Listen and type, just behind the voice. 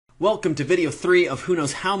Welcome to video 3 of who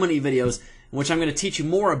knows how many videos in which I'm going to teach you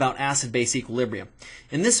more about acid-base equilibria.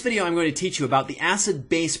 In this video I'm going to teach you about the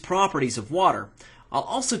acid-base properties of water. I'll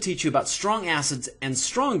also teach you about strong acids and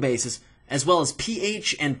strong bases as well as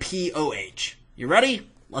pH and pOH. You ready?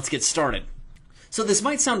 Let's get started. So this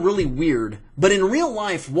might sound really weird, but in real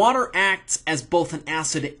life water acts as both an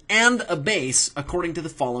acid and a base according to the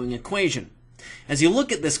following equation. As you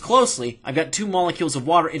look at this closely, I've got two molecules of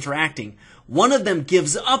water interacting. One of them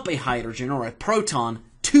gives up a hydrogen or a proton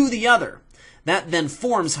to the other. That then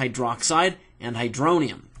forms hydroxide and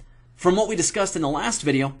hydronium. From what we discussed in the last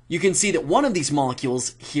video, you can see that one of these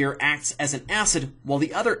molecules here acts as an acid while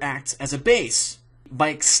the other acts as a base. By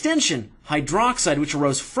extension, hydroxide, which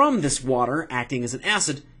arose from this water acting as an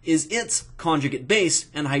acid, is its conjugate base,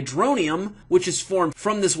 and hydronium, which is formed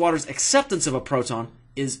from this water's acceptance of a proton,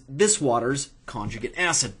 is this water's conjugate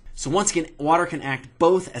acid. So once again, water can act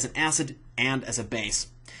both as an acid and as a base.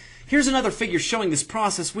 Here's another figure showing this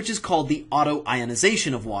process, which is called the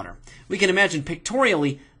autoionization of water. We can imagine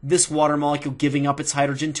pictorially this water molecule giving up its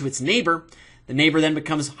hydrogen to its neighbor. The neighbor then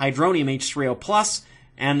becomes hydronium H3O+,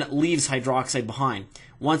 and leaves hydroxide behind.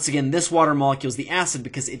 Once again, this water molecule is the acid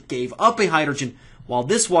because it gave up a hydrogen, while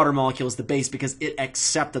this water molecule is the base because it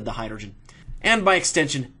accepted the hydrogen. And by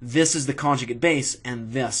extension, this is the conjugate base,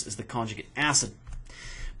 and this is the conjugate acid.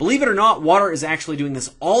 Believe it or not, water is actually doing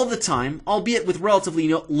this all of the time, albeit with relatively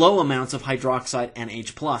low amounts of hydroxide and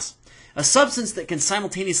H+. A substance that can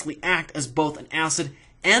simultaneously act as both an acid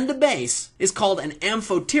and a base is called an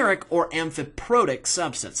amphoteric or amphiprotic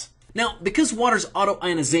substance. Now, because water's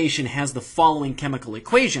autoionization has the following chemical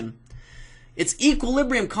equation, its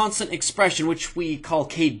equilibrium constant expression, which we call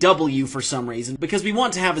Kw for some reason, because we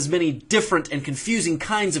want to have as many different and confusing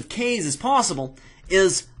kinds of Ks as possible,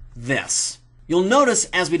 is this. You'll notice,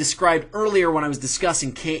 as we described earlier when I was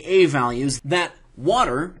discussing Ka values, that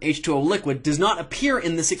water, H2O liquid, does not appear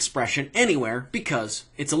in this expression anywhere because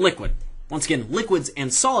it's a liquid. Once again, liquids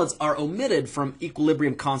and solids are omitted from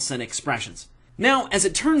equilibrium constant expressions. Now, as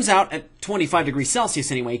it turns out, at 25 degrees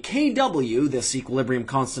Celsius anyway, Kw, this equilibrium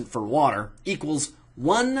constant for water, equals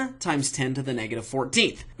 1 times 10 to the negative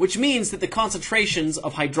 14th, which means that the concentrations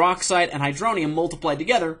of hydroxide and hydronium multiplied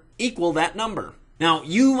together equal that number. Now,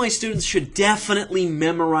 you, my students, should definitely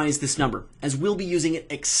memorize this number, as we'll be using it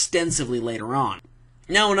extensively later on.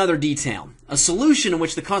 Now, another detail. A solution in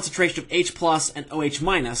which the concentration of H plus and OH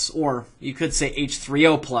minus, or you could say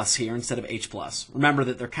H3O plus here instead of H plus. Remember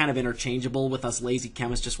that they're kind of interchangeable with us lazy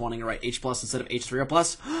chemists just wanting to write H plus instead of H3O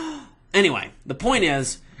plus. Anyway, the point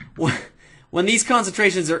is, when these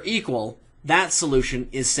concentrations are equal, that solution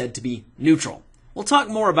is said to be neutral. We'll talk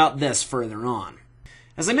more about this further on.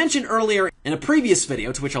 As I mentioned earlier in a previous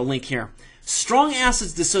video, to which I'll link here, strong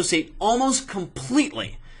acids dissociate almost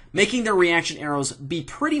completely, making their reaction arrows be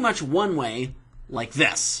pretty much one way, like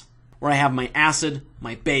this, where I have my acid,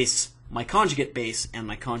 my base, my conjugate base, and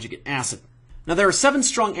my conjugate acid. Now there are 7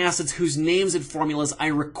 strong acids whose names and formulas I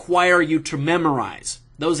require you to memorize.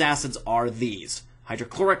 Those acids are these: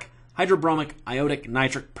 hydrochloric, hydrobromic, iodic,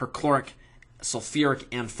 nitric, perchloric, sulfuric,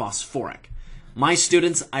 and phosphoric. My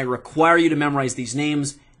students, I require you to memorize these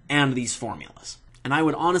names and these formulas. And I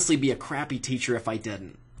would honestly be a crappy teacher if I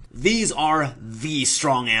didn't. These are the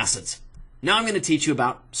strong acids. Now I'm going to teach you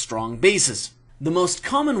about strong bases. The most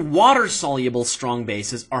common water-soluble strong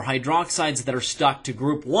bases are hydroxides that are stuck to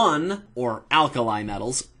group 1, or alkali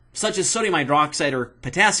metals, such as sodium hydroxide or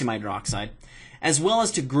potassium hydroxide, as well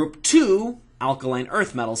as to group 2, alkaline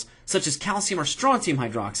earth metals, such as calcium or strontium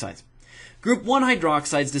hydroxides. Group 1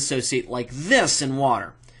 hydroxides dissociate like this in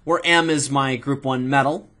water, where M is my group 1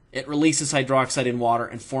 metal. It releases hydroxide in water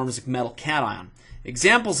and forms a metal cation.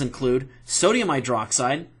 Examples include sodium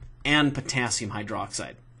hydroxide and potassium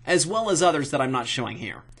hydroxide, as well as others that I'm not showing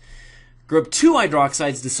here. Group 2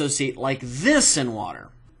 hydroxides dissociate like this in water,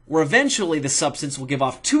 where eventually the substance will give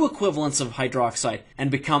off 2 equivalents of hydroxide and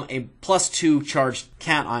become a +2 charged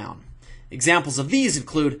cation. Examples of these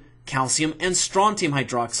include calcium and strontium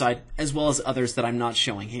hydroxide, as well as others that I'm not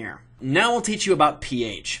showing here. Now I'll teach you about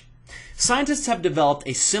pH. Scientists have developed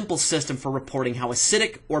a simple system for reporting how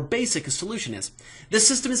acidic or basic a solution is. This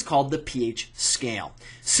system is called the pH scale.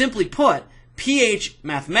 Simply put, pH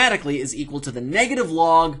mathematically is equal to the negative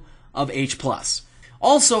log of H+.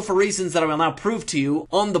 Also, for reasons that I will now prove to you,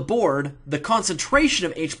 on the board, the concentration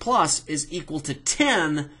of H+ is equal to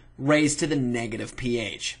 10 raised to the negative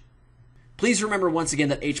pH. Please remember once again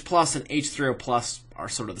that H+ and H3O+ are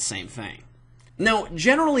sort of the same thing. Now,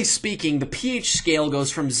 generally speaking, the pH scale goes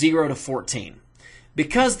from 0 to 14.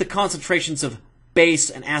 Because the concentrations of base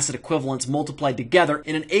and acid equivalents multiplied together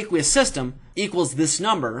in an aqueous system equals this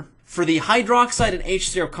number, For the hydroxide and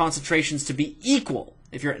H0 concentrations to be equal,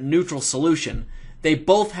 if you're at neutral solution, they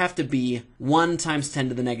both have to be 1 times 10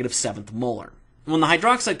 to the negative 7th molar. When the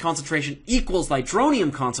hydroxide concentration equals the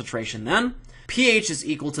hydronium concentration, then pH is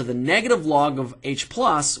equal to the negative log of H+,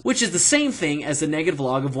 which is the same thing as the negative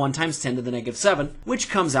log of 1 times 10 to the negative 7, which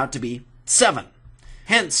comes out to be 7.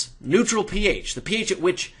 Hence, neutral pH, the pH at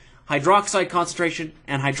which hydroxide concentration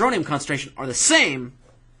and hydronium concentration are the same,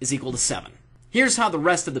 is equal to 7. Here's how the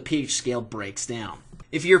rest of the pH scale breaks down.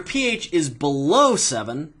 If your pH is below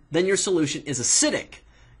 7, then your solution is acidic.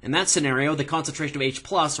 In that scenario, the concentration of H+,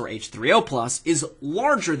 or H3O+, is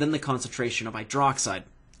larger than the concentration of hydroxide.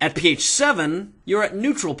 At pH 7, you're at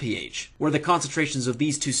neutral pH, where the concentrations of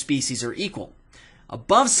these two species are equal.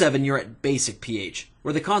 Above 7, you're at basic pH,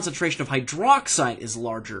 where the concentration of hydroxide is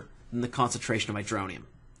larger than the concentration of hydronium.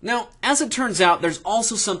 Now, as it turns out, there's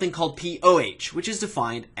also something called pOH, which is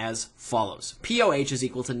defined as follows. pOH is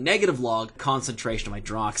equal to negative log concentration of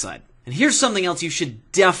hydroxide. And here's something else you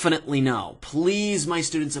should definitely know. Please, my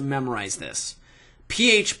students, memorize this.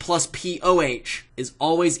 pH plus pOH is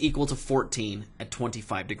always equal to 14 at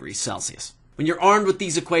 25 degrees Celsius. When you're armed with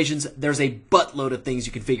these equations, there's a buttload of things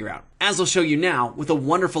you can figure out, as I'll show you now with a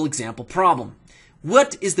wonderful example problem.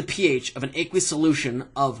 What is the pH of an aqueous solution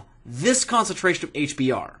of this concentration of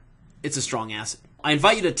HBr? It's a strong acid. I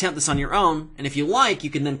invite you to attempt this on your own, and if you like,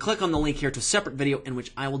 you can then click on the link here to a separate video in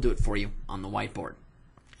which I will do it for you on the whiteboard.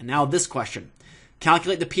 And now this question.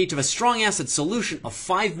 Calculate the pH of a strong acid solution of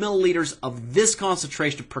 5 milliliters of this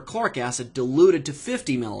concentration of perchloric acid diluted to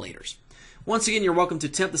 50 milliliters. Once again, you're welcome to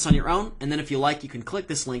attempt this on your own, and then if you like, you can click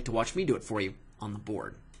this link to watch me do it for you on the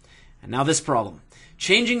board. And now this problem.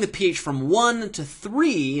 Changing the pH from 1 to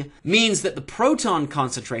 3 means that the proton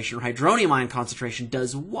concentration, or hydronium ion concentration,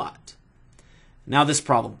 does what? Now this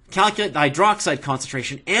problem. Calculate the hydroxide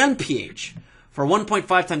concentration and pH for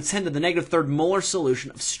 1.5 times 10 to the negative 3rd molar solution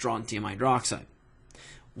of strontium hydroxide.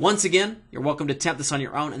 Once again, you're welcome to attempt this on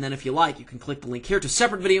your own, and then if you like, you can click the link here to a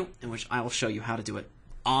separate video in which I will show you how to do it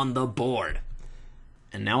on the board.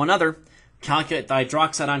 And now another. Calculate the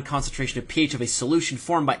hydroxide ion concentration and pH of a solution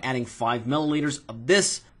formed by adding 5 milliliters of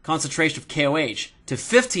this concentration of KOH to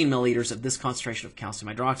 15 milliliters of this concentration of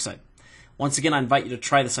calcium hydroxide. Once again, I invite you to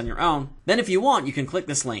try this on your own. Then if you want, you can click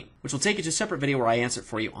this link, which will take you to a separate video where I answer it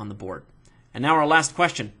for you on the board. And now our last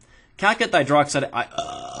question. Calculate the hydroxide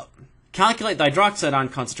ion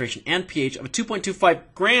concentration and pH of a 2.25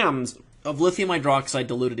 grams of lithium hydroxide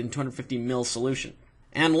diluted in 250 ml solution.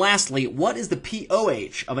 And lastly, what is the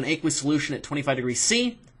pOH of an aqueous solution at 25 degrees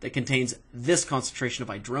C that contains this concentration of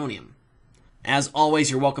hydronium? As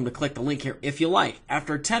always, you're welcome to click the link here if you like,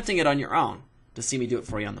 after attempting it on your own, to see me do it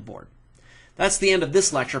for you on the board. That's the end of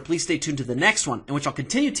this lecture. Please stay tuned to the next one, in which I'll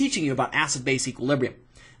continue teaching you about acid-base equilibrium.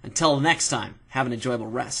 Until next time, have an enjoyable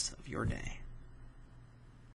rest of your day.